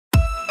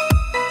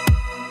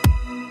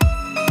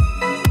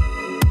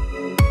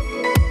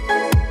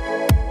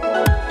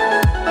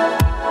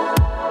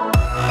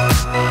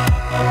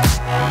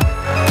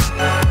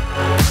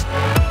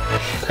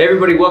Hey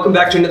everybody, welcome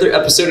back to another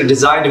episode of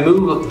Design to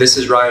Move. This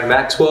is Ryan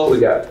Maxwell. We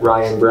got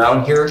Ryan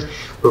Brown here.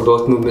 We're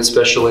both movement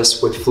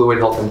specialists with Fluid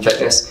Health and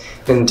Fitness.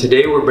 And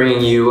today we're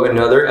bringing you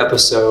another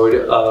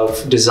episode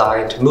of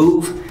Design to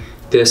Move.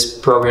 This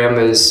program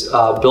is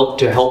built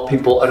to help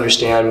people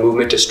understand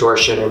movement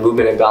distortion or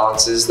movement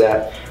imbalances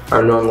that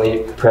are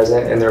normally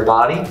present in their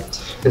body.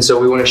 And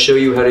so we want to show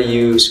you how to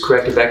use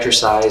corrective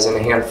exercise and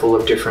a handful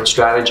of different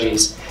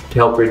strategies to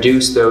help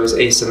reduce those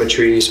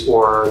asymmetries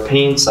or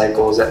pain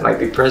cycles that might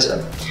be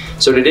present.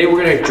 So today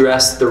we're going to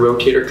address the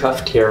rotator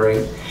cuff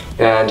tearing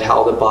and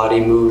how the body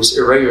moves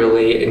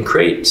irregularly and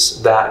creates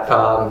that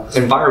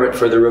environment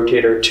for the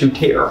rotator to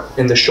tear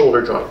in the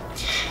shoulder joint.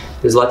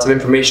 There's lots of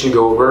information to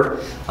go over,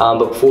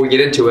 but before we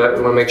get into it,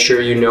 we want to make sure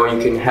you know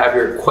you can have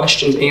your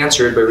questions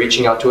answered by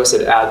reaching out to us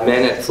at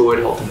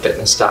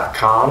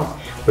admin@fluidhealthandfitness.com.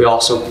 We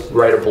also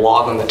write a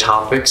blog on the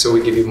topic, so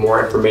we give you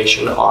more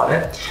information on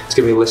it. It's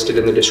going to be listed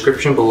in the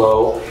description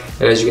below,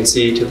 and as you can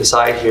see to the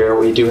side here,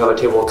 we do have a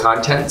table of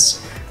contents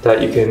that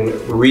you can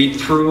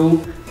read through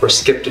or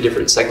skip to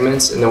different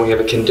segments, and then we have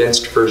a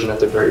condensed version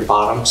at the very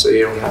bottom, so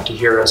you don't have to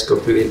hear us go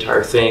through the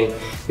entire thing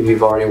if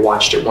you've already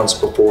watched it once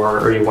before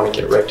or you want to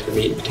get right to the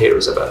meat and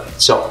potatoes of it.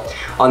 So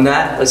on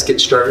that, let's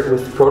get started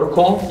with the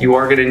protocol. You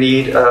are going to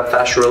need a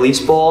fascia release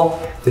ball.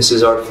 This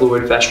is our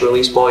fluid fascia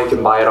release ball. You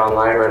can buy it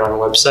online right on our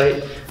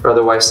website, or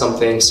otherwise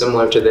something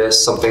similar to this,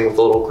 something with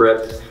a little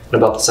grip and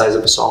about the size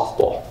of a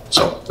softball.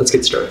 So let's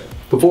get started.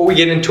 Before we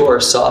get into our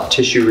soft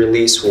tissue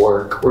release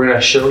work, we're going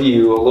to show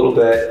you a little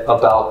bit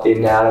about the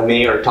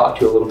anatomy, or talk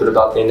to you a little bit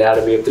about the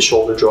anatomy of the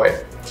shoulder joint.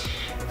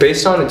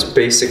 Based on its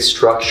basic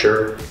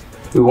structure,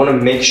 we want to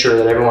make sure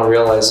that everyone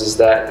realizes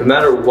that no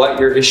matter what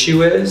your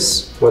issue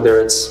is, whether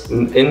it's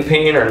in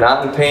pain or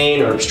not in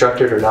pain, or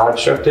obstructed or not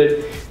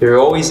obstructed, there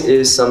always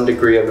is some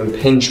degree of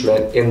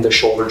impingement in the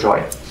shoulder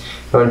joint.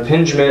 Now,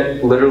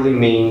 impingement literally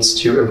means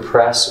to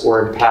impress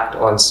or impact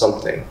on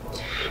something.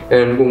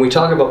 And when we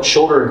talk about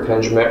shoulder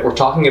impingement, we're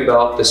talking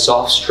about the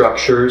soft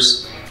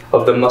structures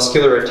of the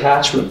muscular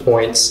attachment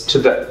points to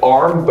the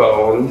arm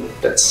bone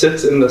that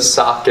sits in the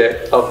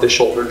socket of the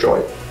shoulder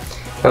joint.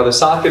 Now, the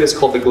socket is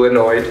called the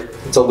glenoid.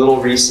 It's a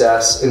little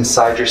recess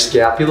inside your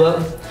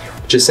scapula,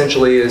 which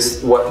essentially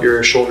is what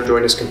your shoulder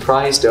joint is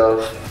comprised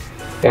of.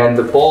 And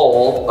the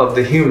ball of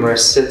the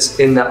humerus sits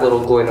in that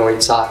little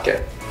glenoid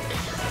socket.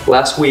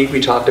 Last week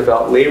we talked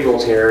about labral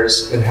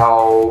tears and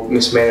how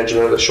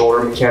mismanagement of the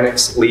shoulder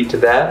mechanics lead to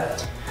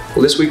that.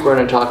 Well, this week we're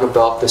going to talk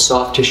about the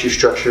soft tissue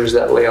structures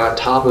that lay on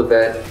top of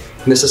it,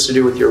 and this has to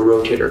do with your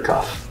rotator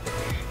cuff.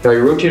 Now,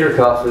 your rotator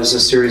cuff is a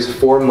series of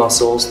 4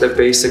 muscles that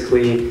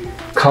basically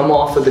come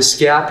off of the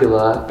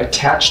scapula,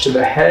 attach to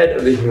the head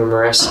of the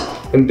humerus,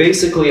 and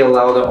basically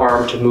allow the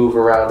arm to move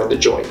around in the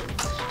joint.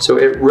 So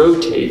it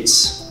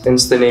rotates,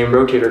 hence the name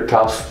rotator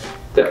cuff,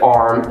 the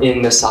arm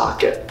in the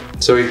socket.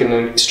 So you can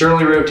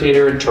externally rotate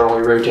or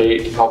internally rotate.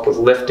 It can help with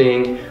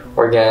lifting,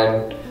 or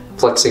again,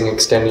 flexing,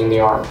 extending the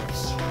arm.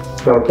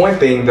 Now, the point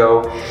being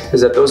though, is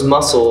that those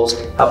muscles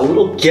have a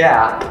little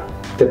gap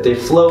that they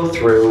flow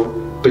through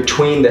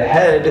between the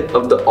head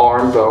of the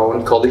arm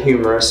bone, called the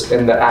humerus,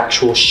 and the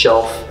actual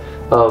shelf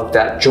of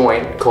that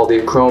joint called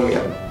the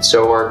acromion,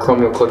 so our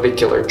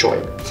acromioclavicular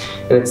joint.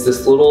 And it's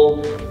this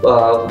little,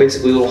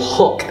 basically little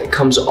hook that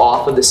comes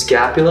off of the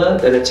scapula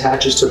that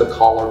attaches to the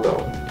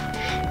collarbone.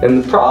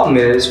 And the problem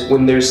is,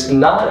 when there's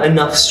not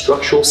enough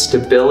structural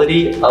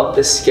stability of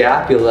the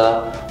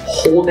scapula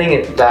holding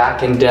it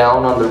back and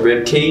down on the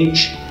rib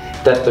cage,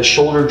 that the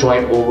shoulder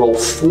joint will roll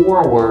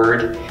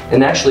forward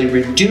and actually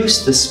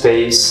reduce the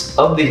space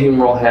of the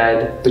humeral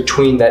head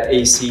between that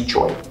AC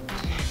joint.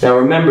 Now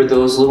remember,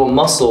 those little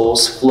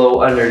muscles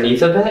flow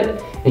underneath of it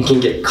and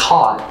can get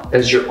caught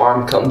as your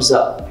arm comes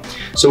up.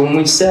 So when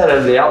we said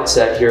at the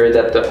outset here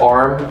that the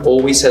arm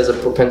always has a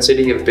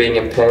propensity of being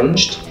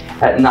impinged,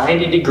 at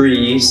 90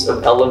 degrees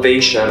of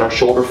elevation or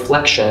shoulder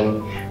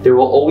flexion, there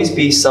will always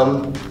be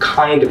some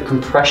kind of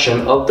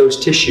compression of those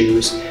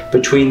tissues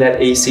between that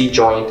AC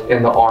joint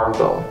and the arm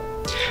bone.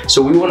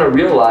 So we want to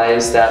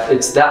realize that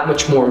it's that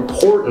much more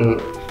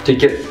important to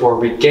get or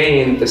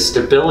regain the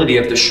stability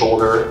of the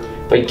shoulder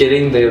by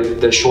getting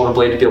the shoulder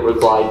blade to be able to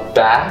glide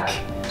back,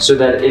 so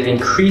that it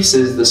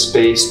increases the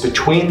space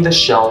between the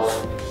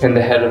shelf and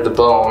the head of the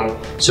bone,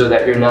 so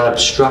that you're not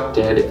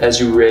obstructed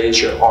as you raise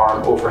your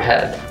arm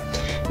overhead.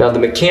 Now, the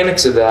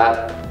mechanics of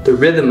that, the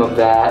rhythm of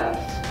that,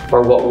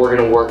 are what we're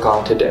going to work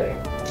on today.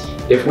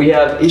 If we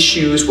have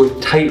issues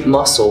with tight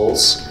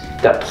muscles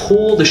that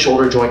pull the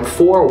shoulder joint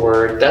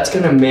forward, that's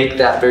going to make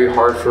that very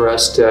hard for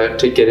us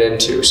to get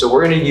into. So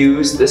we're going to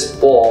use this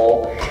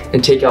ball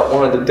and take out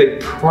one of the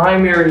big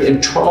primary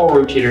internal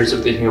rotators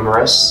of the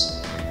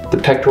humerus, the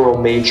pectoral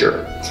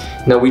major.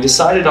 Now, we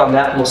decided on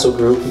that muscle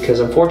group because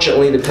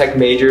unfortunately the pec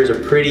major is a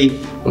pretty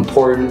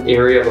important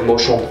area of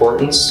emotional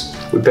importance.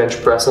 We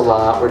bench press a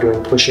lot, we're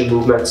doing pushing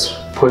movements,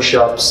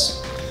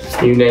 push-ups,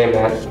 you name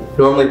it.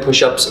 Normally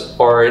push-ups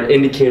are an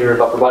indicator of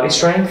upper body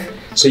strength,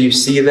 so you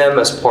see them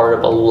as part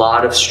of a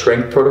lot of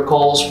strength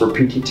protocols for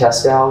PT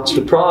test outs.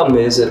 The problem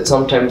is that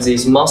sometimes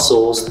these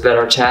muscles that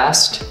are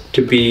tasked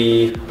to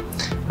be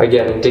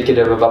again,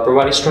 indicative of upper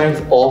body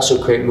strength,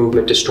 also create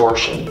movement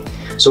distortion.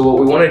 So what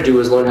we want to do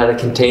is learn how to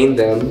contain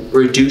them,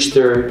 reduce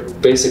their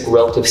basic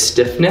relative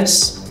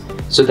stiffness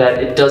so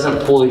that it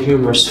doesn't pull the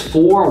humerus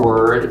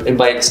forward and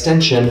by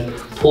extension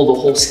pull the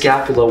whole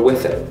scapula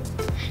with it.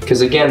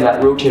 Because again,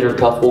 that rotator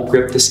cuff will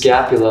grip the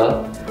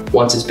scapula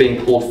once it's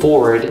being pulled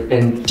forward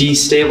and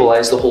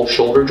destabilize the whole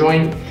shoulder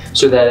joint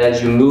so that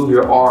as you move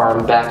your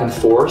arm back and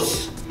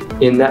forth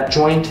in that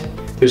joint,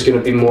 there's going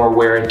to be more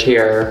wear and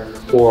tear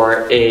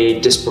or a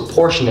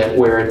disproportionate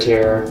wear and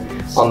tear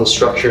on the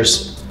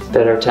structures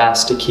that are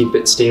tasked to keep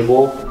it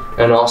stable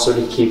and also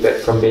to keep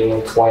it from being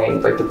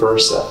inflamed, like the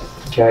bursa,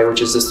 okay,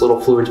 which is this little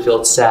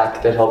fluid-filled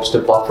sac that helps to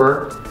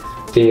buffer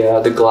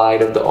the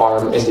glide of the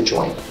arm in the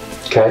joint,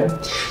 okay?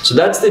 So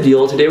that's the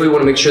deal. Today we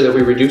want to make sure that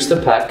we reduce the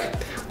pec.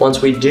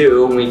 Once we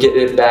do, and we get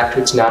it back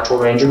to its natural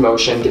range of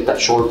motion, get that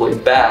shoulder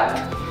blade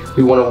back,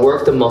 we want to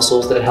work the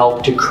muscles that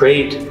help to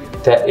create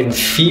that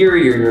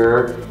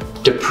inferior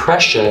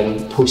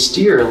depression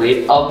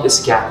posteriorly of the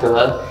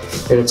scapula,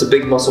 and it's a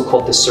big muscle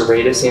called the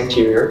serratus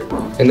anterior.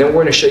 And then we're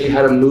going to show you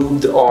how to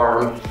move the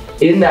arm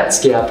in that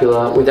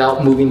scapula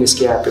without moving the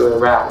scapula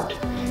around.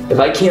 If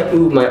I can't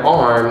move my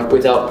arm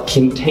without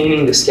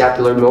containing the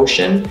scapular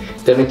motion,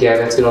 then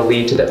again, it's going to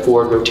lead to that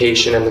forward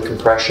rotation and the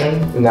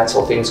compression, and that's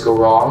how things go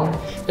wrong,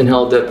 and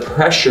how the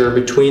pressure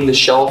between the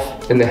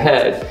shelf and the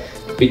head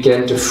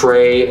begin to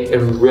fray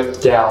and rip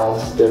down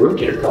the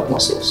rotator cuff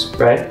muscles,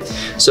 right?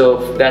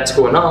 So if that's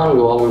going on,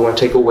 well, we want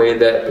to take away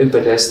that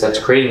impetus that's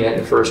creating it in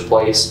the first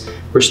place,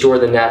 restore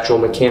the natural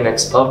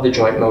mechanics of the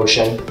joint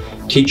motion,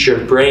 teach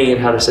your brain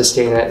how to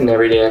sustain it in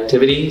everyday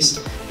activities,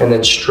 and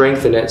then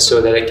strengthen it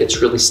so that it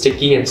gets really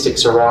sticky and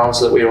sticks around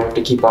so that we don't have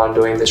to keep on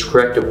doing this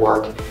corrective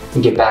work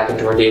and get back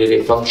into our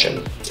day-to-day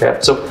function. Okay,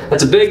 so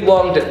that's a big,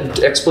 long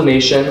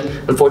explanation.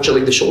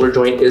 Unfortunately, the shoulder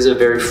joint is a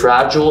very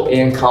fragile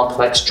and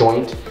complex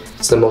joint.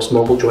 It's the most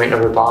mobile joint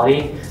of our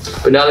body.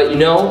 But now that you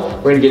know,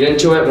 we're gonna get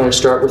into it. We're gonna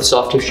start with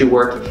soft tissue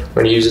work.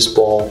 We're gonna use this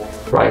ball.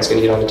 Ryan's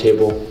gonna get on the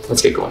table.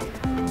 Let's get going.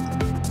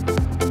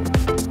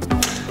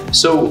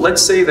 So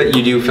let's say that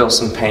you do feel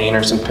some pain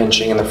or some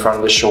pinching in the front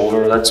of the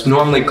shoulder. That's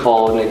normally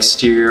called an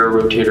exterior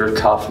rotator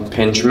cuff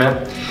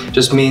impingement.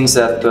 Just means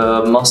that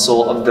the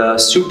muscle of the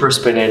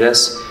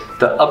supraspinatus,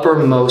 the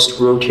uppermost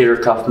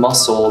rotator cuff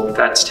muscle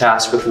that's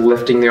tasked with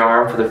lifting the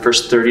arm for the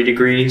first 30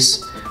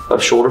 degrees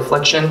of shoulder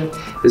flexion,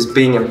 is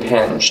being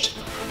impinged.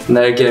 And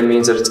that again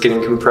means that it's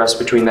getting compressed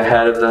between the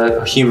head of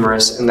the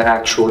humerus and the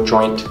actual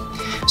joint.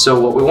 So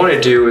what we want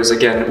to do is,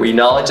 again, we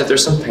acknowledge that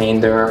there's some pain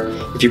there.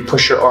 If you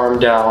push your arm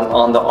down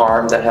on the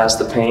arm that has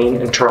the pain,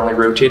 internally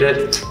rotate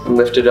it and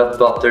lift it up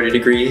about 30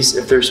 degrees.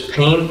 If there's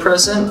pain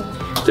present,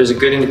 there's a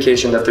good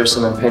indication that there's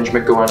some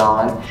impingement going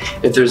on.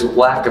 If there's a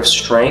lack of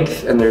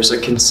strength and there's a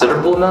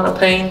considerable amount of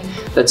pain,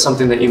 that's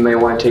something that you may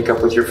want to take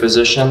up with your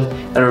physician.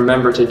 And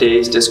remember,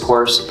 today's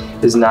discourse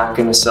is not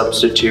going to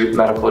substitute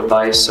medical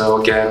advice.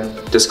 So again,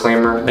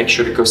 disclaimer, make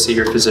sure to go see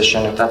your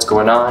physician if that's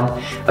going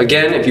on.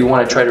 Again, if you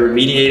want to try to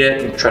remediate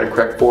it and try to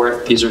correct for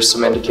it, these are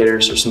some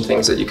indicators or some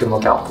things that you can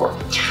look out for.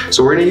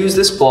 So we're going to use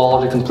this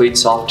ball to complete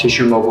soft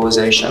tissue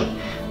mobilization.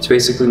 It's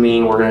basically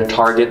meaning we're going to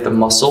target the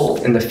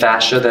muscle and the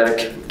fascia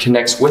that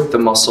connects with the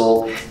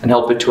muscle and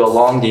help it to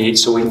elongate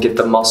so we can get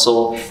the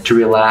muscle to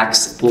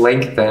relax,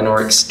 lengthen,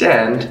 or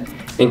extend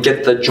and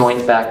get the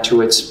joint back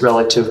to its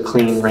relative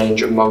clean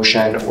range of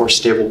motion or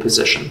stable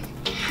position.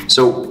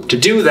 So to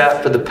do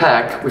that for the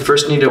pec, we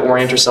first need to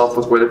orient ourselves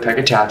with where the pec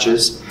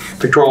attaches.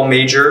 Pectoral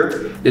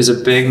major is a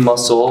big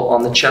muscle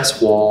on the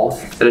chest wall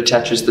that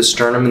attaches the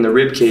sternum and the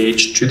rib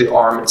cage to the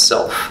arm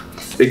itself.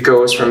 It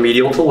goes from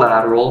medial to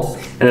lateral,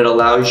 and it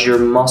allows your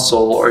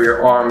muscle or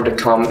your arm to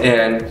come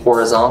in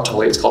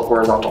horizontally. It's called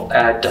horizontal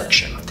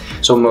adduction.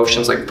 So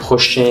motions like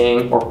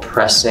pushing or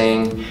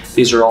pressing,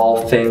 these are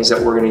all things that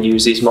we're going to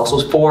use these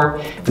muscles for.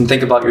 And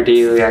think about your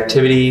daily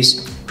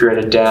activities. If you're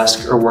at a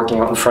desk or working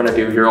out in front of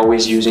you, you're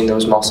always using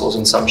those muscles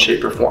in some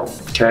shape or form,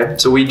 okay?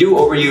 So we do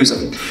overuse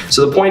them.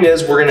 So the point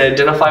is, we're going to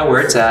identify where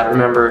it's at.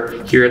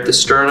 Remember, here at the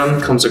sternum,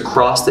 comes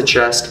across the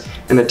chest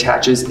and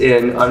attaches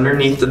in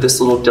underneath of this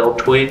little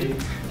deltoid.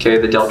 Okay,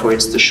 the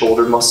deltoid's the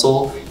shoulder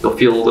muscle. You'll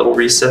feel a little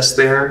recess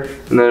there,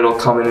 and then it'll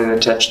come in and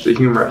attach to the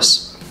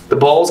humerus. The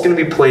ball is going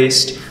to be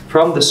placed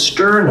from the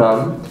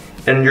sternum,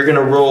 and you're going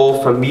to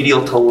roll from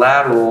medial to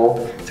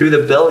lateral through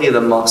the belly of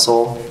the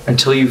muscle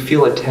until you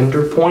feel a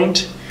tender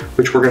point,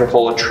 which we're going to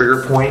call a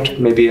trigger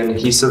point, maybe an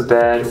adhesive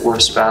bed or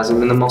a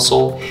spasm in the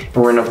muscle, and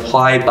we're going to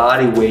apply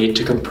body weight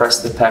to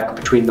compress the pec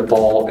between the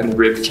ball and the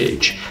rib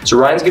cage. So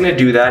Ryan's going to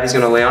do that. He's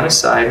going to lay on his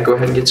side. Go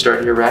ahead and get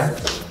started here, Ryan.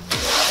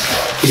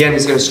 Again,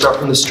 he's going to start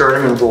from the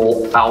sternum and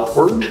roll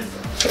outward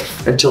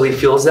until he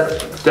feels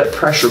that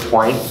pressure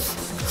point.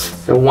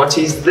 And once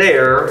he's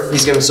there,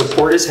 he's going to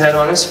support his head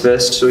on his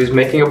fist, so he's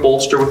making a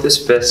bolster with his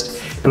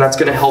fist, and that's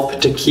going to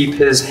help to keep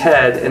his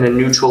head in a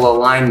neutral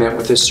alignment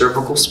with his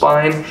cervical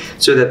spine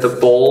so that the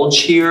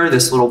bulge here,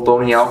 this little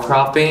bony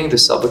outcropping, the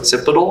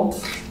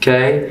suboccipital,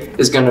 okay,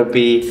 is going to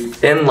be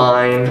in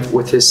line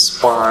with his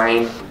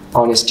spine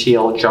on his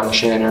TL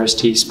junction or his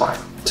T-spine.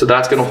 So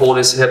that's gonna hold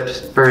his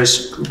hip or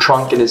his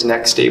trunk and his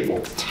neck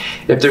stable.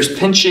 If there's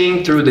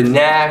pinching through the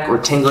neck or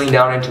tingling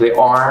down into the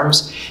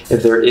arms,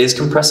 if there is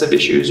compressive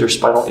issues or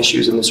spinal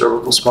issues in the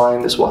cervical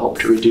spine, this will help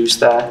to reduce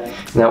that.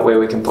 And that way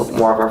we can put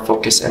more of our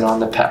focus in on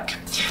the pec.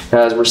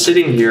 Now as we're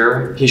sitting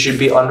here, he should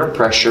be under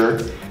pressure.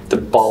 The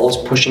ball is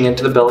pushing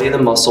into the belly of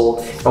the muscle,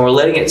 and we're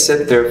letting it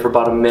sit there for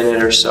about a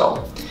minute or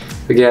so.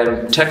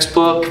 Again,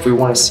 textbook, if we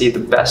want to see the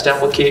best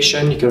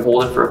application, you can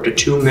hold it for up to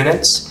 2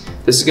 minutes.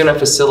 This is going to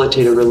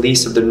facilitate a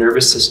release of the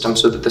nervous system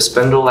so that the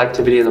spindle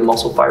activity of the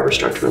muscle fibers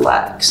start to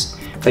relax.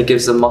 That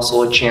gives the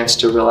muscle a chance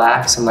to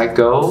relax and let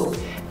go.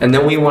 And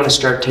then we want to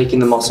start taking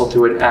the muscle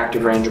through an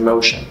active range of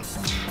motion.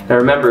 Now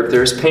remember, if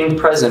there's pain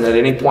present at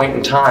any point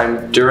in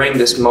time during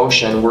this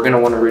motion, we're going to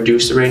want to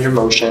reduce the range of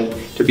motion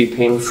to be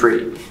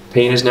pain-free.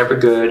 Pain is never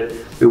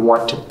good. We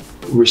want to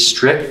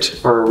restrict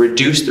or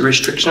reduce the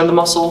restriction of the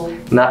muscle,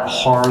 not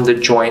harm the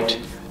joint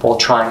while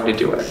trying to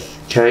do it.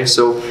 Okay,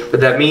 so what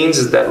that means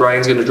is that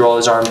Ryan's going to draw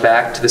his arm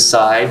back to the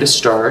side to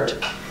start,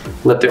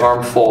 let the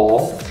arm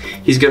fall.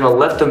 He's going to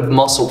let the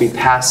muscle be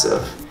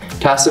passive.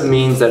 Passive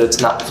means that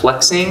it's not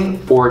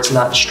flexing or it's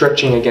not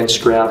stretching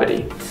against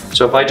gravity.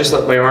 So if I just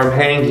let my arm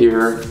hang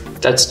here,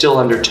 that's still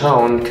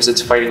undertoned because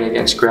it's fighting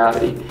against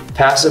gravity.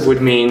 Passive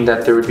would mean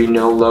that there would be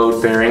no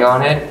load bearing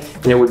on it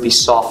and it would be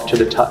soft to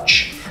the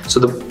touch. So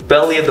the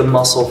belly of the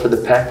muscle for the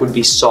pec would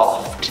be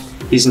soft.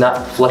 He's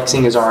not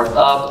flexing his arm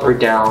up or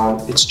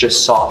down, it's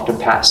just soft and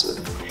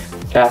passive.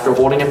 After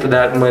holding it for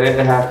that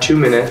 1.5 to 2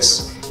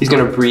 minutes, he's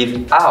gonna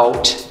breathe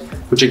out,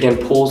 which again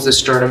pulls the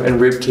sternum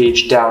and rib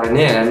cage down and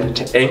in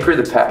to anchor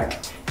the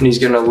pec, and he's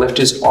gonna lift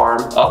his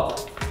arm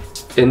up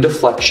into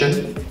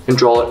flexion and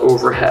draw it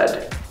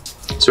overhead.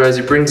 So as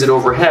he brings it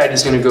overhead,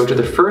 he's gonna go to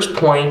the first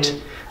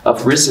point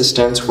of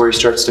resistance where he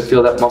starts to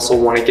feel that muscle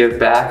wanna give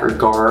back or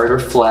guard or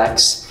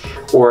flex,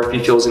 or if he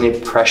feels any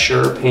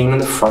pressure or pain in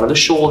the front of the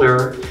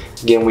shoulder.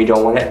 Again, we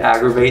don't want to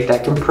aggravate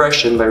that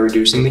compression by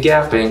reducing the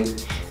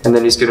gapping. And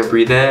then he's going to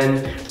breathe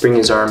in, bring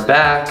his arm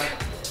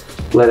back,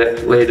 let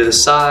it lay to the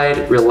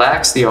side,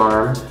 relax the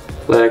arm,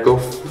 let it go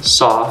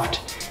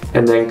soft,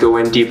 and then go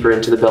in deeper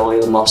into the belly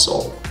of the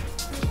muscle.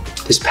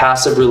 This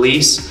passive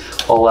release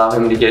will allow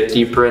him to get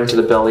deeper into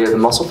the belly of the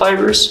muscle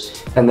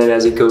fibers, and then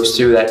as he goes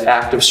through that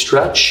active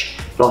stretch,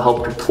 it'll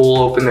help to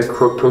pull open the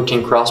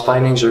protein cross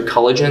bindings or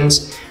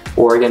collagens,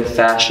 or again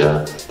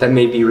fascia, that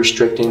may be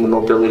restricting the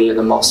mobility of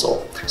the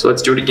muscle. So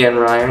let's do it again,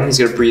 Ryan. He's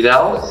gonna breathe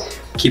out,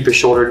 keep his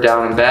shoulder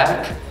down and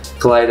back,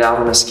 glide out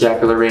on a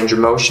scapular range of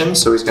motion.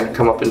 So he's gonna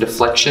come up into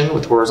flexion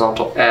with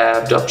horizontal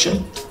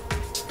abduction.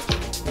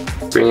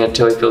 Bring it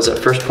until he feels that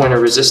first point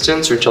of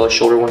resistance or until his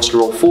shoulder wants to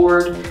roll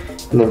forward,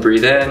 and then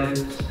breathe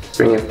in,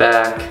 bring it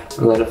back,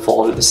 and let it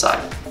fall to the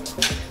side.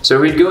 So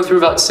we'd go through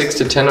about 6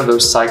 to 10 of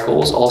those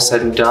cycles, all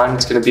said and done.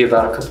 It's gonna be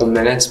about a couple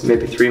minutes,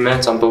 maybe 3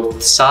 minutes on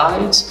both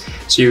sides.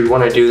 So you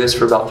wanna do this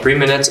for about 3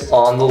 minutes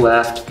on the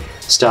left,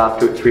 stop,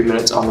 do it 3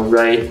 minutes on the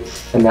right,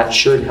 and that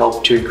should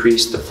help to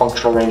increase the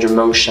functional range of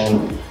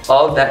motion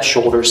of that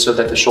shoulder so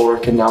that the shoulder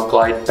can now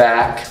glide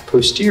back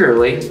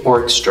posteriorly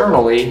or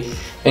externally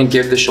and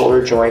give the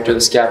shoulder joint or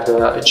the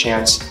scapula a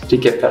chance to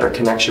get better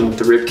connection with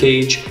the rib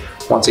cage.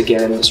 Once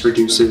again, this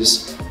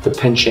reduces the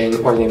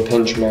pinching or the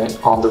impingement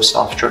on those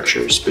soft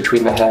structures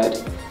between the head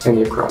and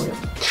the acromion.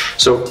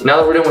 So now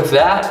that we're done with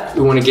that,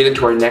 we want to get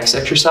into our next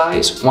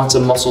exercise. Once a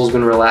muscle has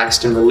been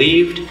relaxed and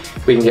relieved,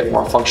 we can get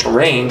more functional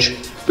range.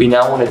 We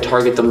now want to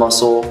target the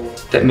muscle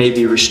that may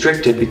be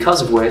restricted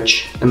because of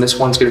which, and this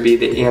one's going to be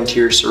the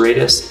anterior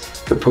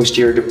serratus, the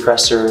posterior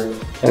depressor,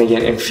 and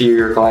again,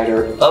 inferior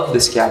glider of the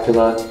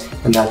scapula,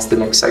 and that's the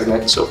next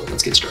segment, so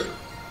let's get started.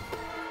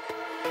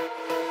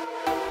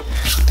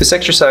 This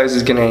exercise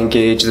is going to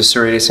engage the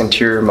serratus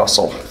anterior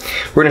muscle.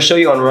 We're going to show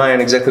you on Ryan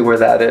exactly where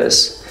that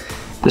is.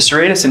 The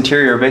serratus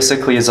anterior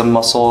basically is a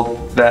muscle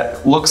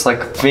that looks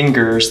like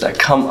fingers that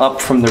come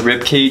up from the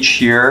rib cage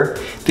here.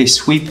 They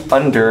sweep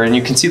under, and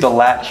you can see the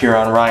lat here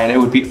on Ryan. It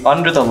would be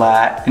under the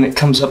lat, and it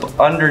comes up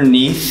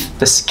underneath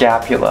the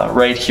scapula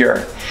right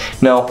here.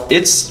 Now,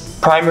 its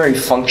primary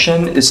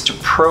function is to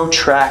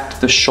protract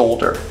the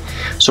shoulder.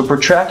 So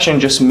protraction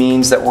just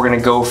means that we're going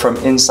to go from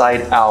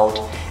inside out,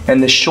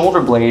 and the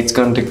shoulder blade's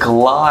going to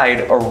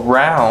glide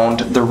around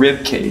the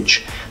rib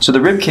cage. So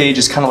the rib cage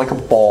is kind of like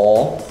a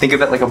ball. Think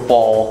of it like a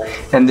ball,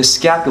 and the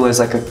scapula is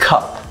like a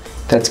cup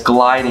that's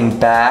gliding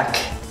back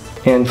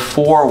and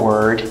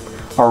forward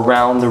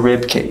around the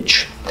rib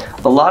cage.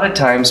 A lot of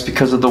times,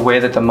 because of the way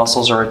that the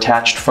muscles are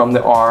attached from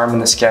the arm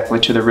and the scapula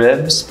to the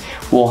ribs,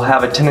 we'll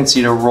have a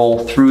tendency to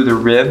roll through the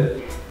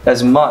rib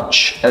as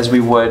much as we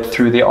would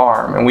through the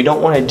arm, and we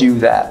don't want to do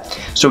that.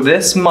 So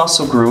this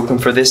muscle group,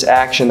 and for this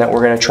action that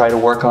we're going to try to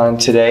work on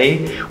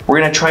today, we're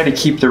going to try to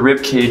keep the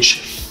rib cage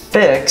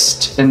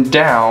fixed and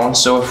down.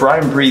 So if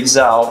Ryan breathes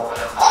out,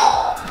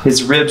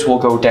 his ribs will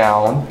go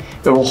down.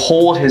 It will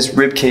hold his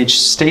rib cage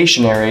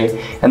stationary,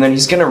 and then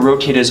he's going to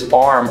rotate his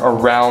arm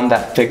around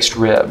that fixed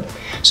rib.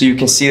 So you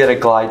can see that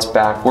it glides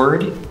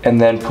backward and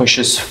then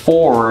pushes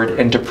forward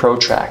into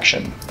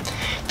protraction.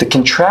 The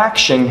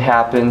contraction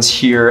happens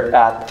here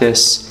at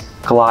this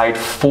glide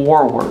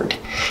forward.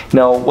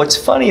 Now, what's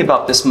funny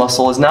about this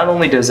muscle is not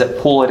only does it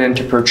pull it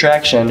into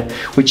protraction,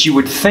 which you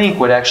would think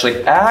would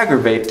actually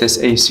aggravate this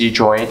AC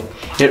joint,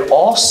 it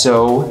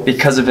also,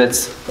 because of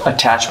its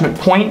attachment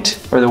point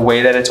or the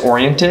way that it's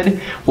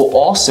oriented, will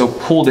also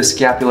pull the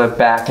scapula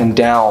back and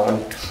down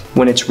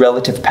when its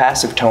relative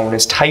passive tone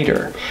is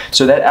tighter.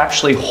 So that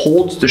actually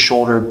holds the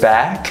shoulder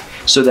back,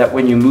 so that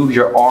when you move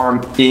your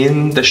arm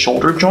in the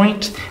shoulder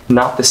joint,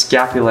 not the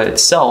scapula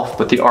itself,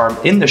 but the arm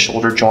in the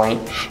shoulder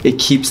joint, it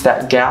keeps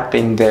that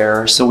gapping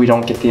there so we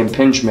don't get the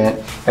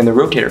impingement and the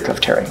rotator cuff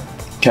tearing.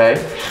 Okay,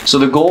 so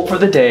the goal for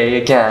the day,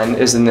 again,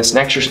 is in this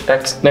next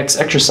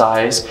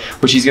exercise,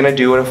 which he's gonna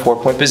do in a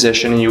 4-point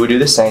position, and you would do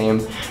the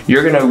same.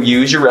 You're gonna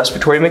use your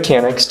respiratory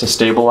mechanics to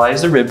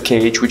stabilize the rib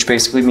cage, which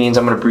basically means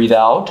I'm gonna breathe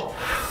out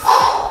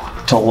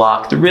to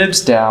lock the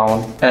ribs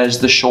down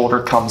as the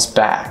shoulder comes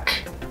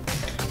back.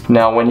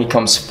 Now, when he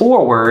comes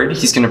forward,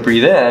 he's gonna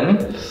breathe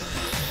in,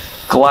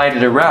 glide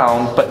it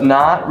around, but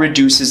not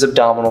reduce his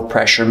abdominal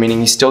pressure, meaning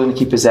he's still gonna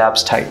keep his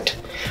abs tight.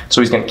 So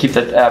he's gonna keep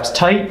the abs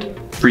tight,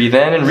 breathe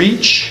in and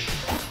reach,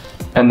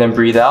 and then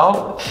breathe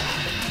out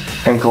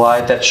and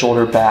glide that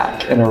shoulder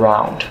back and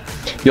around.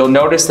 You'll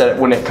notice that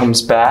when it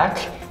comes back,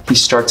 he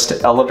starts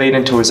to elevate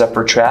into his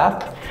upper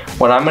trap.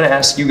 What I'm gonna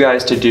ask you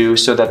guys to do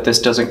so that this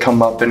doesn't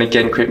come up and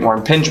again create more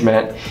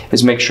impingement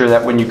is make sure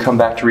that when you come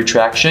back to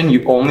retraction,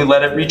 you only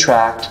let it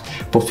retract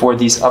before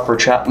these upper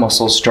trap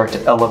muscles start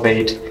to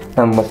elevate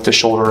and lift the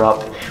shoulder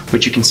up,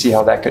 which you can see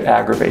how that could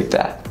aggravate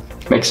that.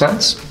 Make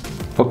sense?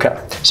 Okay,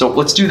 so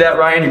let's do that,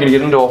 Ryan. You're gonna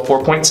get into a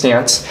 4-point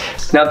stance.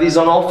 Now these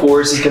on all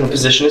fours, he's gonna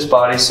position his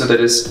body so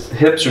that his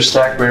hips are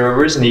stacked right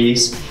over his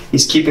knees.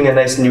 He's keeping a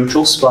nice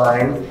neutral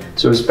spine,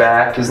 so his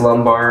back, his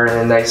lumbar,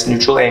 and a nice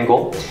neutral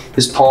angle.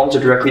 His palms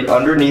are directly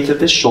underneath of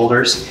his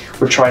shoulders.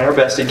 We're trying our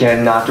best,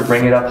 again, not to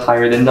bring it up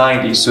higher than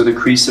 90, so the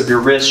crease of your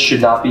wrist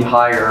should not be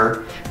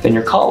higher than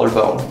your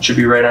collarbone. It should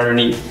be right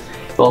underneath.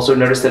 You'll also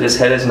notice that his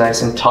head is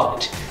nice and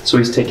tucked, so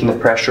he's taking the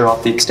pressure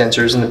off the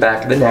extensors in the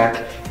back of the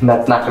neck, and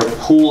that's not going to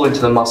pull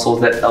into the muscles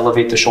that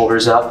elevate the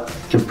shoulders up,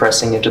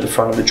 compressing into the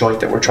front of the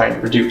joint that we're trying to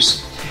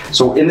reduce.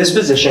 So in this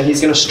position,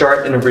 he's going to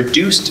start in a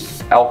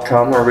reduced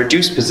outcome or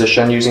reduced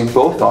position using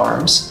both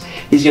arms.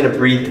 He's going to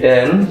breathe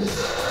in,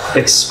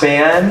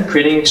 expand,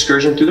 creating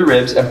excursion through the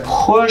ribs, and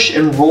push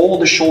and roll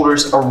the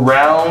shoulders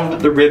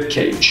around the rib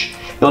cage.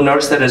 You'll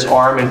notice that his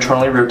arm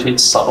internally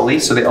rotates subtly,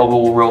 so the elbow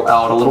will roll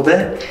out a little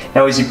bit.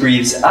 Now as he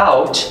breathes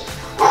out,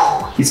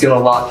 he's gonna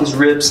lock his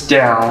ribs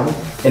down,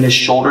 and his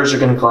shoulders are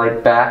gonna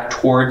glide back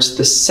towards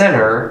the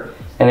center,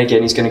 and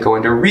again, he's gonna go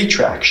into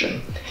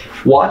retraction.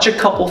 Watch a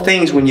couple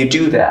things when you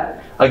do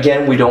that.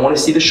 Again, we don't wanna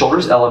see the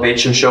shoulders elevate,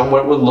 so show him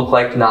what it would look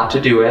like not to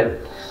do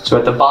it. So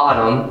at the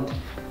bottom,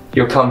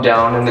 you'll come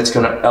down and it's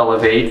gonna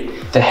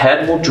elevate. The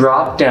head will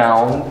drop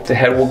down, the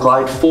head will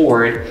glide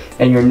forward,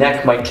 and your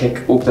neck might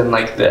kick open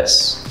like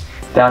this.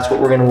 That's what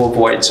we're gonna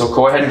avoid. So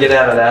go ahead and get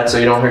out of that so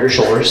you don't hurt your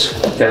shoulders,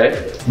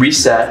 okay?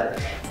 Reset.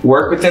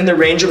 Work within the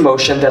range of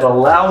motion that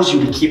allows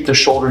you to keep the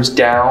shoulders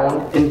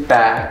down and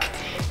back.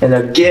 And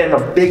again, a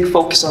big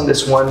focus on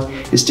this one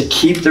is to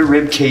keep the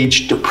rib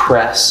cage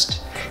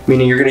depressed,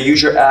 meaning you're gonna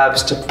use your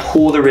abs to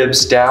pull the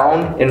ribs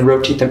down and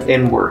rotate them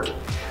inward.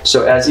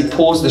 So as he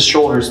pulls the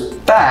shoulders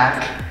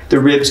back, the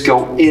ribs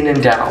go in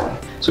and down.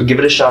 So give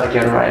it a shot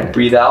again, Ryan.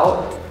 Breathe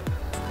out,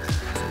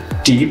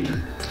 deep,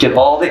 get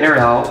all the air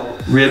out.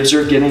 Ribs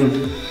are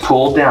getting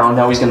pulled down.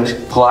 Now he's gonna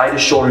glide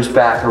his shoulders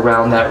back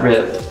around that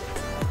rib.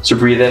 So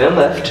breathe in and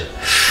lift.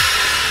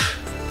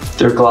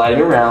 They're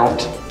gliding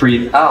around.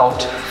 Breathe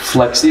out,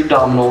 flex the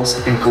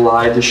abdominals, and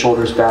glide the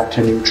shoulders back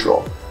to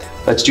neutral.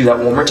 Let's do that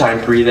one more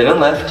time. Breathe in and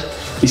lift.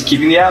 He's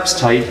keeping the abs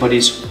tight, but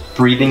he's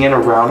breathing in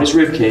around his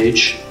rib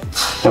cage.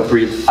 Now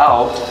breathe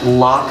out,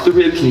 lock the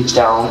rib cage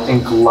down,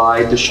 and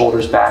glide the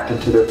shoulders back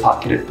into their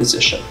pocketed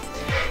position.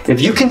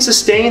 If you can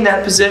sustain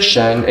that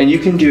position, and you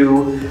can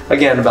do,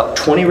 again, about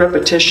 20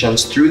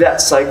 repetitions through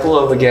that cycle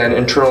of, again,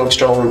 internal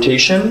external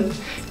rotation,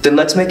 then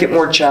let's make it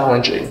more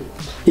challenging.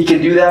 He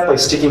can do that by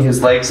sticking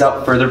his legs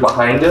out further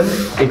behind him,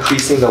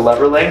 increasing the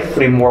lever length,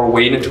 putting more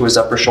weight into his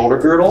upper shoulder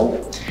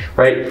girdle,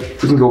 right?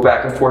 We can go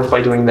back and forth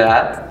by doing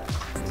that.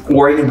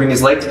 Or he can bring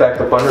his legs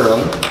back up under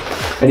him,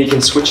 and he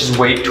can switch his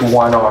weight to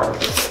one arm.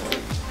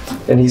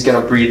 And he's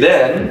gonna breathe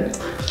in,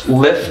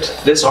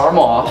 lift this arm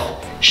off,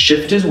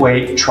 shift his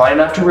weight, try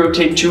not to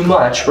rotate too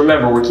much.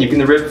 Remember, we're keeping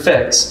the rib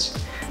fixed.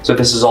 So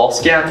this is all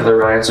scapular,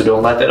 Ryan, so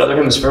don't let that other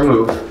hemisphere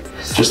move.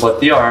 Just let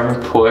the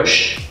arm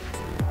push.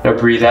 Now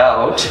breathe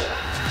out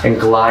and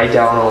glide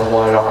down on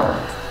one arm.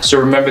 So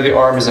remember, the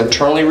arm is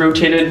internally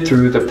rotated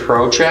through the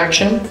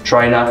protraction.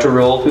 Try not to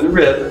roll through the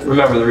rib.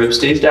 Remember, the rib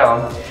stays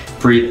down.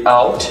 Breathe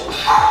out,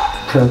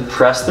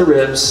 compress the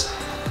ribs,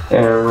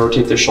 and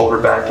rotate the shoulder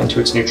back into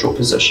its neutral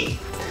position.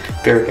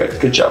 Very good,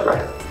 good job,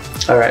 Ryan.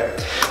 All right,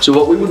 so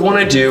what we would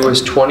wanna do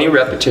is 20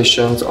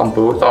 repetitions on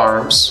both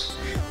arms.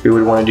 We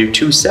would wanna do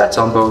 2 sets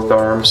on both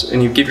arms,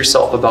 and you give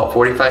yourself about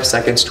 45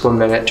 seconds to a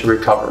minute to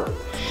recover.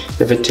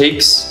 If it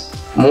takes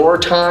more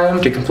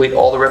time to complete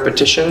all the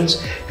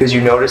repetitions, because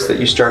you notice that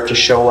you start to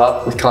show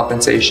up with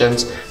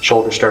compensations.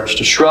 Shoulder starts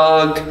to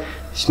shrug,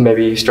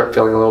 maybe you start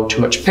feeling a little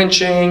too much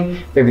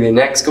pinching, maybe the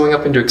neck's going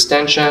up into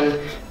extension.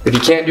 If you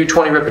can't do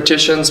 20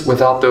 repetitions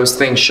without those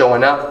things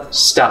showing up,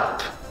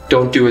 stop.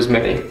 Don't do as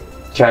many,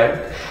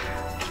 okay?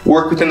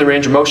 Work within the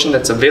range of motion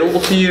that's available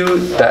to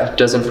you, that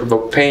doesn't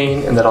provoke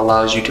pain, and that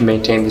allows you to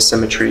maintain the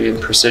symmetry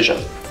and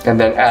precision. And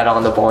then add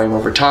on the volume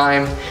over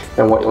time.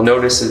 And what you'll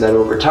notice is that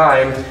over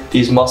time,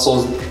 these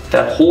muscles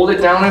that hold it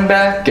down and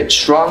back get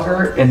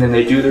stronger, and then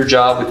they do their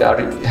job without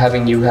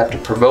having you have to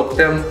provoke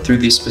them through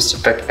these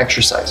specific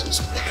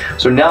exercises.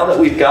 So now that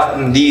we've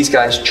gotten these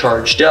guys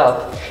charged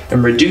up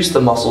and reduced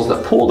the muscles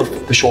that pull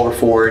the shoulder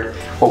forward,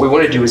 what we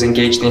want to do is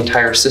engage the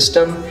entire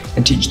system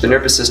and teach the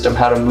nervous system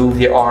how to move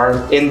the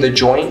arm in the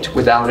joint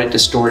without it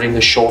distorting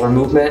the shoulder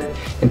movement,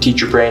 and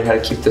teach your brain how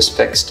to keep this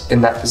fixed in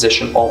that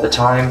position all the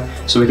time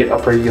so we can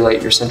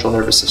upregulate your central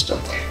nervous system.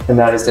 And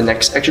that is the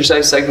next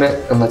exercise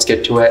segment, and let's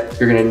get to it.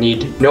 You're going to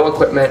need no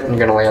equipment and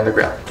you're going to lay on the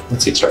ground.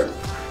 Let's get started.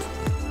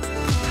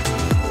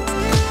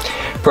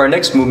 For our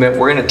next movement,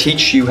 we're going to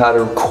teach you how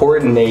to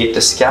coordinate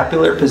the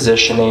scapular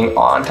positioning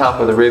on top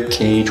of the rib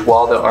cage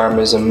while the arm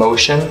is in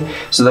motion,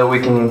 so that we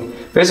can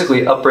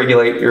basically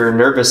upregulate your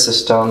nervous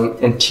system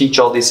and teach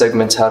all these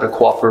segments how to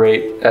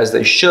cooperate as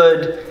they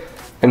should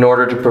in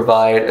order to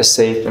provide a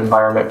safe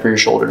environment for your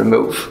shoulder to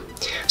move.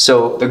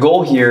 So the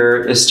goal here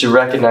is to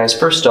recognize,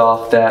 first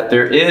off, that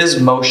there is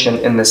motion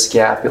in the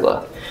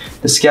scapula.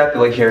 The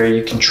scapula here,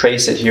 you can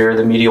trace it here,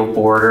 the medial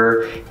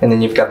border, and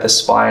then you've got the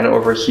spine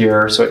over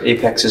here, so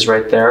apex is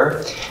right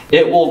there.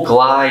 It will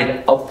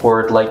glide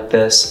upward like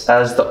this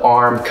as the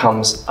arm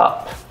comes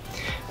up.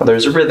 Now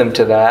there's a rhythm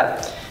to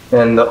that,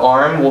 and the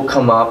arm will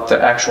come up, the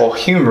actual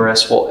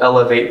humerus will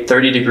elevate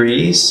 30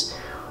 degrees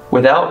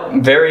without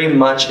very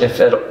much, if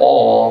at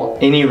all,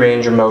 any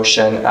range of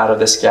motion out of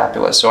the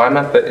scapula. So I'm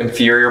at the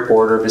inferior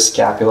border of his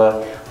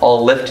scapula.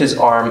 I'll lift his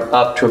arm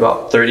up to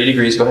about 30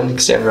 degrees. Go ahead and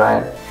extend,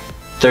 Ryan.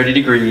 30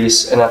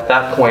 degrees, and at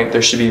that point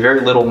there should be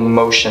very little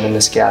motion in the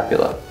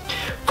scapula.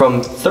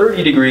 From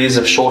 30 degrees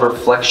of shoulder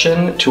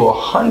flexion to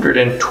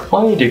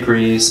 120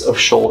 degrees of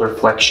shoulder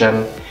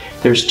flexion,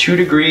 there's 2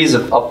 degrees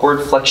of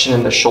upward flexion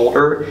in the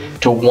shoulder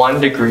to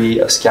 1 degree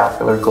of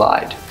scapular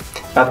glide.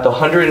 At the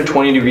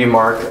 120 degree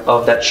mark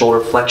of that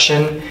shoulder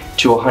flexion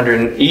to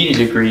 180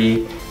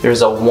 degree,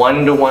 there's a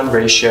 1-to-1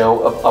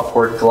 ratio of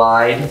upward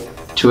glide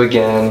to,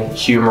 again,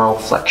 humeral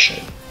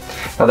flexion.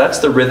 Now that's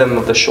the rhythm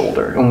of the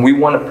shoulder, and we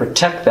want to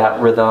protect that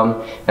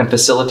rhythm and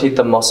facilitate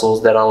the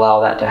muscles that allow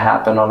that to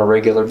happen on a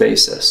regular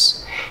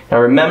basis. Now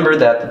remember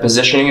that the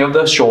positioning of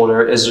the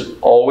shoulder is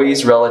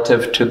always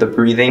relative to the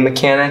breathing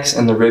mechanics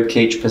and the rib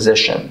cage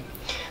position.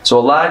 So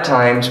a lot of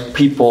times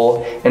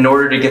people, in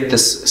order to get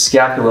this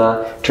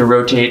scapula to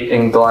rotate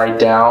and glide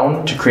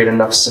down to create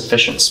enough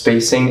sufficient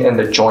spacing in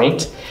the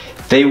joint,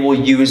 they will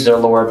use their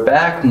lower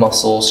back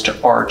muscles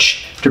to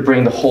arch to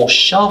bring the whole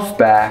shelf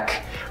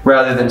back,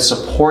 rather than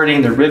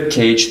supporting the rib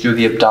cage through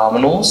the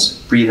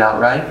abdominals, breathe out,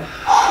 right?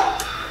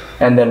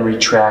 And then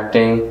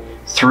retracting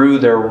through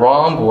their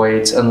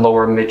rhomboids and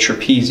lower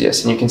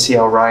mid-trapezius. And you can see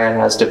how Ryan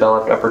has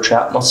developed upper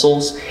trap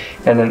muscles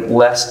and then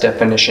less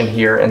definition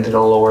here into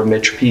the lower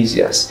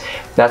mid-trapezius.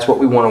 That's what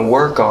we want to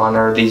work on,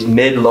 are these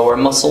mid-lower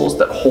muscles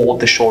that hold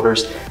the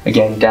shoulders,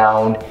 again,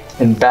 down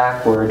and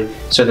backward,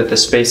 so that the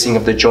spacing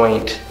of the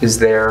joint is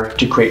there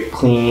to create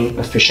clean,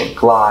 efficient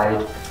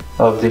glide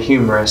of the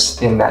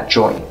humerus in that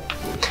joint.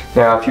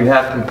 Now, if you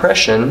have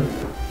compression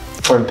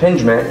or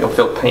impingement, you'll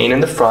feel pain in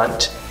the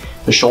front.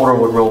 The shoulder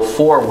would roll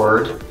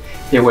forward.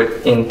 It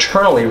would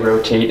internally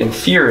rotate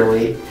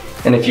inferiorly.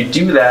 And if you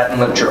do that and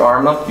lift your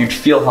arm up, you'd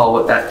feel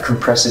how that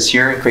compresses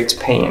here and creates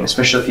pain,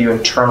 especially if you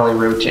internally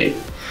rotate.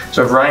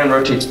 So if Ryan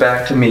rotates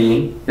back to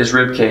me, his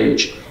rib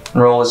cage,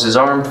 and rolls his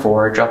arm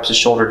forward, drops his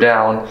shoulder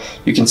down,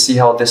 you can see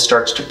how this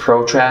starts to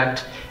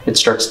protract. It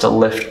starts to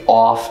lift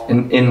off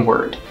and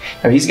inward.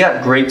 Now he's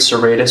got great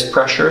serratus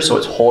pressure, so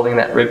it's holding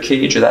that rib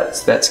cage or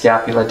that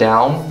scapula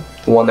down,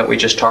 the one that we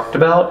just talked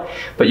about,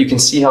 but you can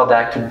see how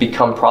that could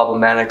become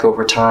problematic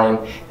over time,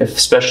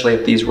 especially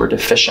if these were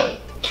deficient.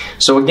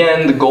 So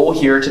again, the goal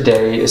here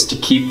today is to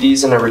keep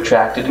these in a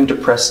retracted and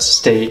depressed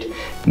state,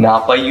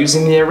 not by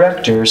using the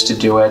erectors to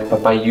do it,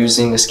 but by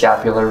using the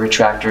scapular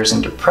retractors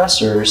and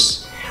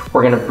depressors.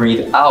 We're going to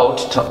breathe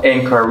out to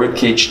anchor our rib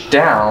cage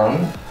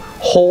down,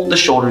 hold the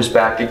shoulders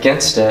back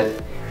against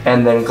it,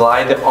 and then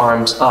glide the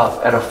arms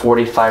up at a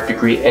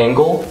 45-degree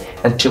angle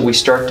until we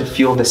start to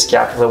feel the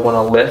scapula want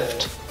to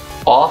lift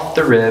off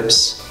the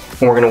ribs,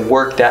 and we're going to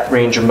work that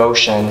range of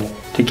motion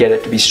to get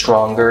it to be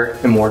stronger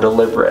and more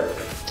deliberate.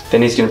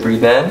 Then he's going to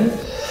breathe in,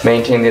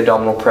 maintain the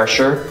abdominal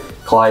pressure,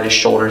 glide his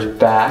shoulders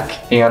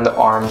back and the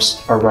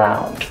arms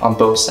around on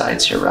both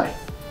sides here, right?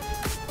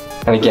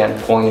 And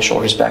again, pulling the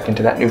shoulders back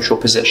into that neutral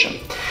position.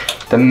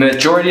 The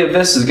majority of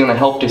this is going to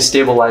help to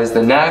stabilize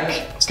the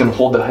neck. It's going to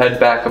hold the head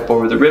back up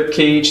over the rib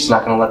cage. He's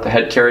not going to let the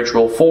head carriage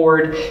roll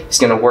forward. He's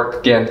going to work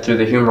again through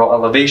the humeral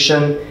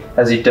elevation.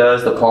 As he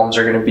does, the palms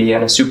are going to be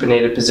in a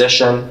supinated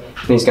position,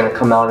 and he's going to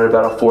come out at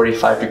about a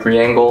 45-degree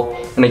angle.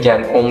 And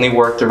again, only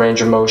work the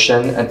range of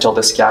motion until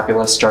the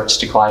scapula starts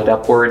to glide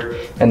upward,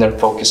 and then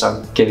focus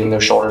on getting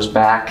those shoulders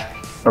back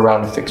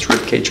around a fixed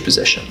rib cage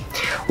position.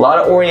 A lot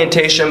of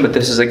orientation, but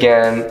this is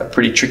again a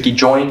pretty tricky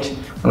joint.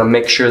 I want to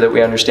make sure that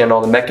we understand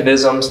all the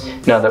mechanisms.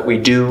 Now that we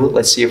do,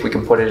 let's see if we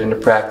can put it into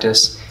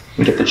practice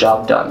and get the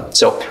job done.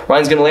 So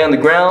Ryan's going to lay on the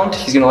ground.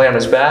 He's going to lay on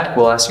his back.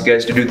 We'll ask you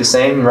guys to do the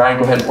same. Ryan,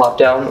 go ahead and plop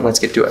down and let's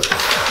get to it.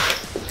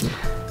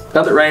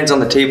 Now that Ryan's on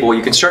the table,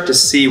 you can start to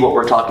see what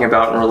we're talking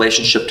about in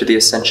relationship to the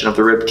ascension of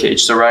the rib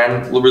cage. So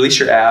Ryan, will release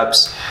your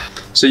abs.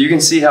 So you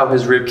can see how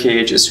his rib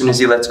cage, as soon as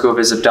he lets go of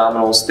his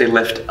abdominals, they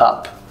lift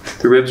up.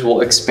 The ribs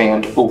will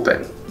expand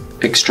open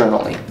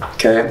externally,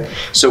 okay?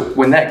 So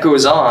when that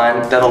goes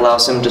on, that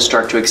allows him to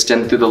start to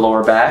extend through the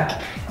lower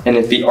back. And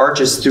if he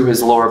arches through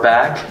his lower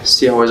back,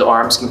 see how his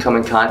arms can come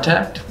in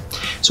contact?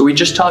 So we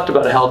just talked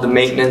about how the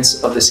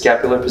maintenance of the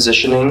scapular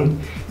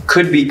positioning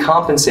could be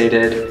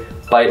compensated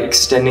by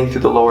extending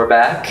through the lower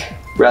back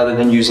rather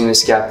than using the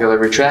scapular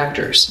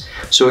retractors.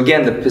 So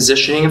again, the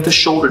positioning of the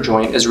shoulder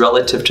joint is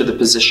relative to the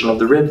position of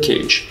the rib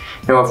cage.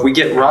 Now if we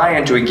get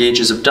Ryan to engage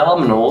his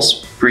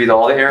abdominals, breathe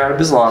all the air out of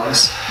his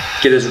lungs,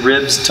 get his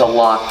ribs to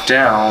lock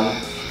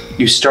down,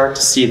 you start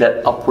to see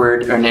that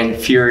upward and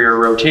inferior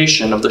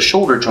rotation of the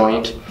shoulder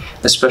joint,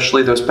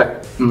 especially those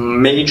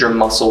major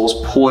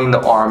muscles pulling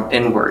the arm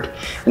inward.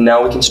 And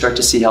now we can start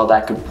to see how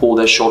that could pull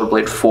the shoulder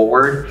blade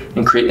forward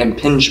and create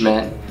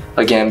impingement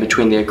again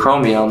between the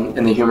acromion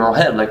and the humeral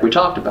head like we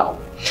talked about.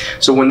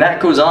 So when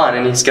that goes on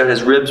and he's got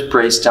his ribs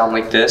braced down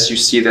like this, you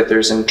see that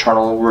there's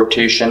internal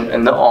rotation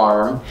in the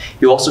arm.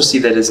 You also see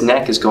that his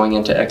neck is going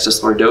into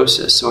excess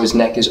lordosis, so his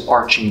neck is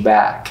arching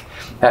back.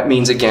 That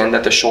means again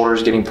that the shoulder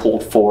is getting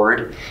pulled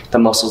forward. The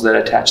muscles that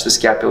attach the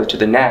scapula to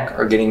the neck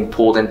are getting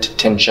pulled into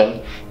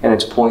tension, and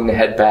it's pulling the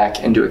head back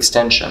into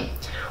extension.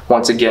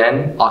 Once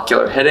again,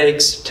 ocular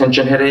headaches,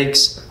 tension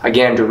headaches,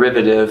 again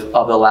derivative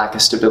of the lack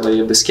of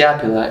stability of the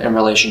scapula in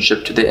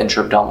relationship to the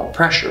intra-abdominal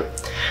pressure.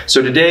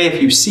 So today,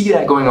 if you see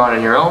that going on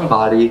in your own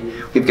body,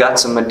 we've got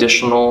some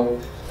additional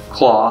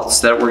cloths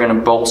that we're going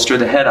to bolster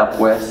the head up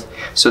with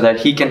so that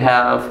he can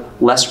have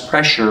less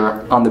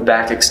pressure on the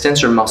back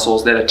extensor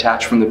muscles that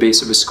attach from the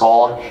base of his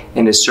skull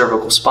and his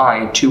cervical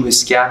spine to his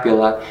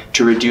scapula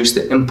to reduce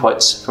the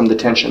inputs from the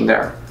tension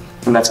there.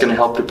 And that's going to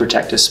help to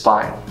protect his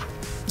spine.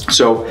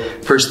 So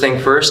first thing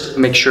first,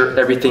 make sure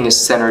everything is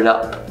centered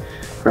up,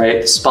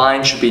 right?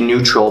 Spine should be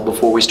neutral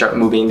before we start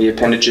moving the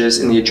appendages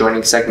in the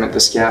adjoining segment, the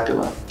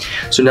scapula.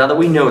 So now that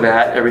we know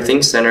that,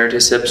 everything's centered,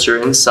 his hips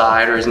are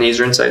inside or his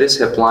knees are inside his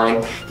hip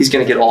line, he's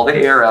gonna get all the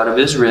air out of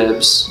his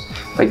ribs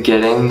by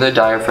getting the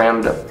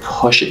diaphragm to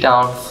push it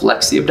down,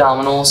 flex the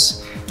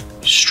abdominals,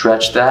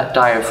 stretch that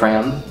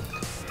diaphragm,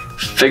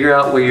 figure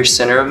out where your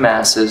center of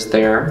mass is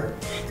there,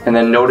 and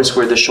then notice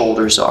where the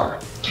shoulders are.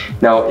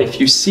 Now, if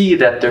you see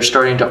that they're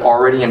starting to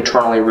already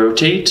internally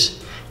rotate,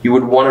 you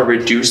would want to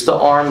reduce the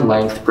arm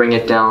length, bring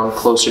it down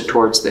closer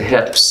towards the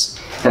hips,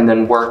 and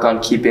then work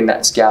on keeping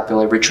that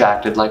scapula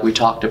retracted like we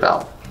talked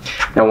about.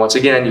 Now, once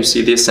again, you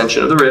see the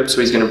ascension of the ribs,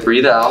 so he's going to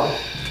breathe out,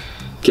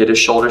 get his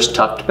shoulders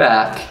tucked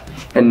back,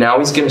 and now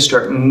he's going to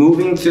start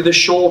moving through the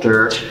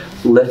shoulder,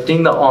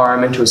 lifting the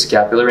arm into a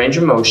scapular range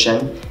of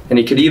motion, and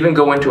he could even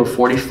go into a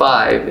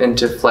 45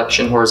 into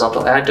flexion,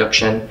 horizontal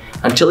adduction,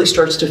 until he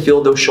starts to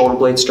feel those shoulder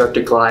blades start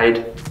to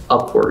glide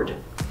upward.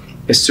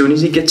 As soon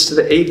as he gets to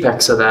the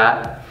apex of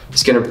that,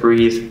 he's going to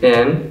breathe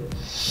in,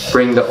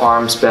 bring the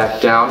arms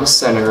back down to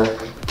center,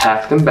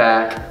 pack them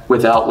back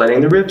without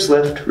letting the ribs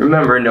lift.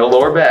 Remember, no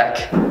lower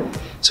back.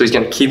 So he's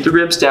going to keep the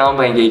ribs down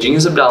by engaging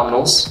his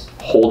abdominals,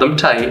 hold them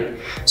tight.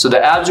 So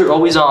the abs are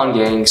always on,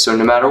 gang, so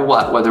no matter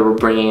what, whether we're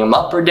bringing them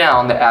up or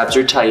down, the abs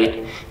are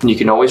tight. And you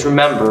can always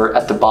remember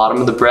at the bottom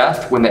of the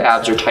breath, when the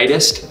abs are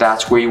tightest,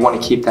 that's where you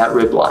want to keep that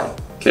rib line.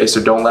 Okay,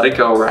 so don't let it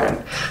go,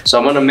 Ryan. So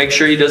I'm gonna make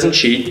sure he doesn't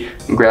cheat.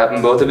 I'm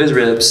grabbing both of his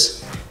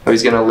ribs. Now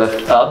he's gonna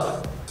lift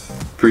up,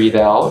 breathe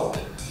out.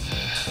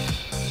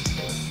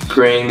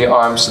 Bring the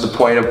arms to the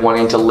point of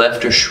wanting to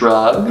lift or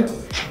shrug.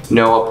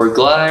 No upward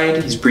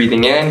glide. He's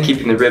breathing in,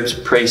 keeping the ribs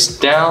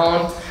braced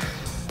down,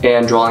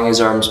 and drawing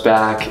his arms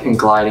back and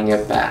gliding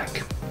it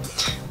back.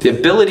 The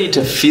ability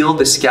to feel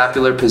the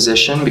scapular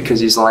position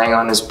because he's laying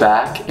on his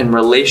back in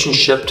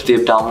relationship to the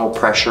abdominal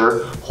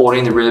pressure,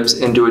 holding the ribs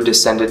into a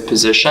descended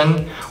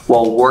position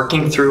while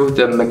working through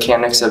the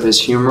mechanics of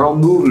his humeral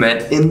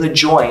movement in the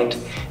joint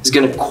is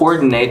going to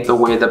coordinate the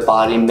way the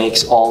body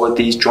makes all of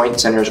these joint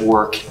centers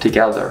work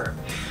together.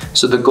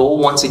 So the goal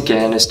once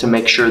again is to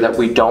make sure that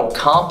we don't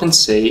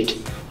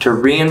compensate to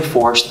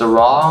reinforce the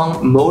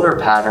wrong motor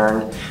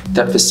pattern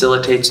that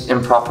facilitates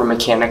improper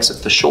mechanics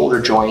of the shoulder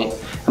joint.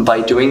 And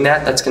by doing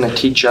that, that's going to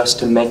teach us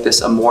to make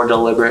this a more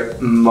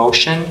deliberate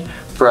motion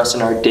for us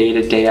in our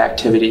day-to-day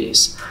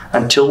activities.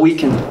 Until we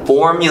can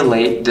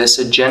formulate this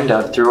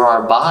agenda through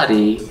our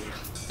body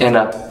in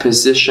a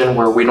position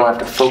where we don't have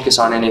to focus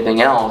on anything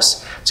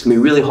else, It's gonna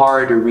be really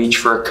hard to reach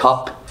for a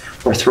cup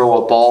or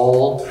throw a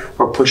ball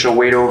or push a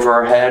weight over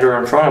our head or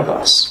in front of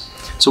us.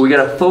 So we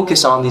gotta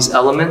focus on these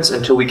elements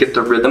until we get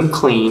the rhythm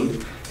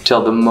clean,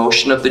 till the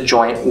motion of the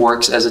joint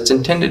works as it's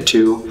intended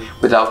to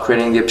without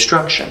creating the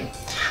obstruction.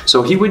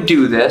 So he would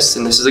do this,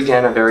 and this is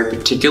again a very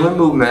particular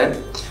movement,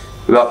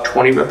 about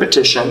 20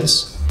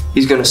 repetitions.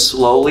 He's gonna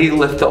slowly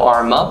lift the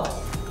arm up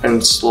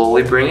and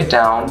slowly bring it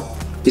down.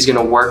 He's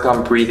gonna work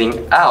on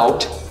breathing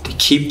out to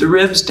keep the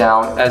ribs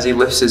down as he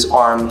lifts his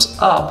arms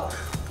up,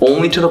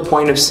 only to the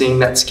point of seeing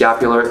that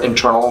scapular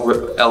internal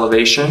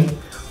elevation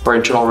or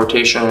internal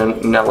rotation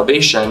and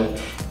elevation,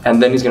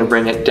 and then he's gonna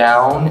bring it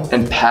down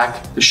and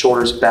pack the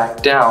shoulders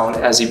back down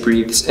as he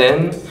breathes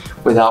in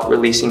without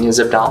releasing his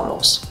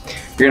abdominals.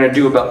 You're gonna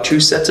do about 2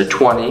 sets of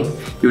 20.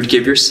 You would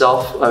give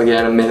yourself,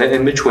 again, a minute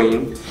in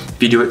between. If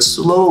you do it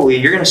slowly,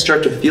 you're gonna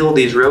start to feel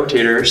these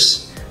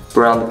rotators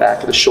around the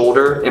back of the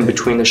shoulder, in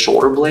between the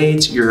shoulder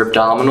blades, your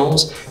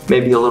abdominals,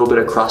 maybe a little bit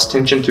of cross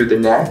tension through the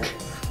neck.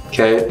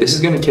 Okay, this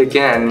is gonna kick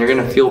in, you're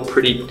gonna feel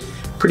pretty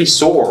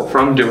sore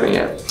from doing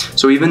it.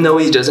 So even though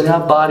he doesn't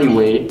have body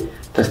weight,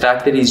 the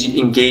fact that he's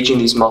engaging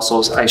these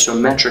muscles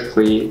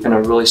isometrically in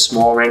a really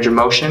small range of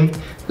motion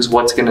is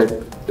what it's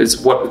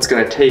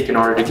gonna take in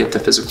order to get the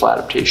physical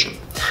adaptation.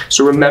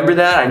 So remember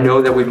that. I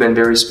know that we've been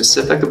very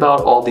specific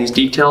about all these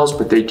details,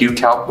 but they do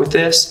count with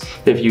this.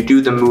 If you do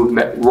the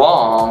movement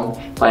wrong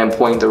by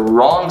employing the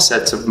wrong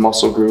sets of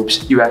muscle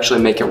groups, you actually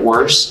make it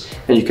worse,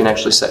 and you can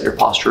actually set your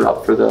posture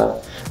up for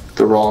the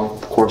wrong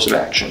course of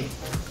action.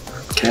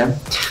 Okay,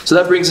 so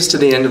that brings us to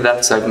the end of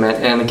that segment,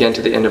 and again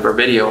to the end of our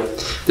video.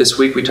 This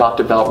week we talked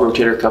about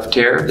rotator cuff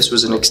tear. This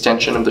was an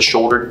extension of the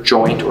shoulder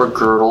joint or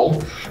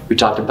girdle. We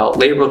talked about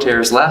labral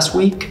tears last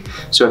week,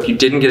 so if you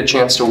didn't get a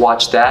chance to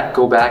watch that,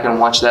 go back and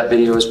watch that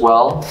video as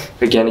well.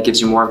 Again, it gives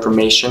you more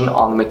information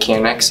on the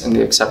mechanics and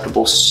the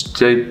acceptable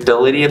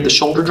stability of the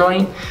shoulder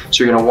joint,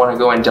 so you're going to want to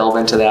go and delve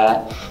into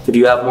that. If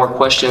you have more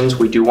questions,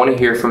 we do want to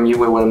hear from you.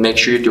 We want to make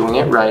sure you're doing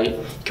it right.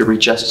 You can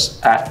reach us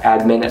at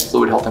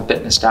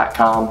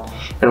admin@fluidhealthandfitness.com.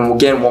 And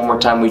again, one more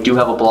time, we do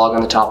have a blog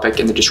on the topic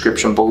in the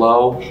description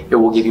below. It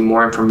will give you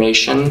more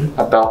information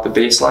about the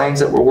baselines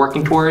that we're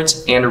working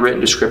towards and a written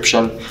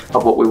description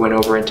of what we went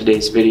over in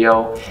today's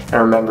video.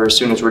 And remember, as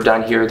soon as we're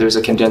done here, there's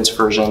a condensed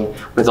version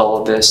with all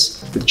of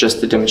this, with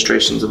just the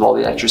demonstrations of all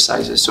the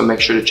exercises. So make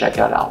sure to check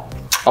that out.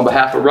 On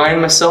behalf of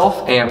Ryan,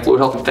 myself, and Fluid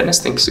Health and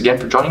Fitness, thanks again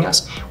for joining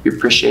us. We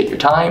appreciate your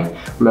time.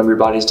 Remember, your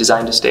body is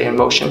designed to stay in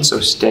motion, so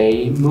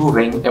stay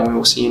moving, and we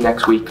will see you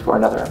next week for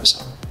another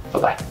episode.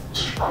 Bye-bye.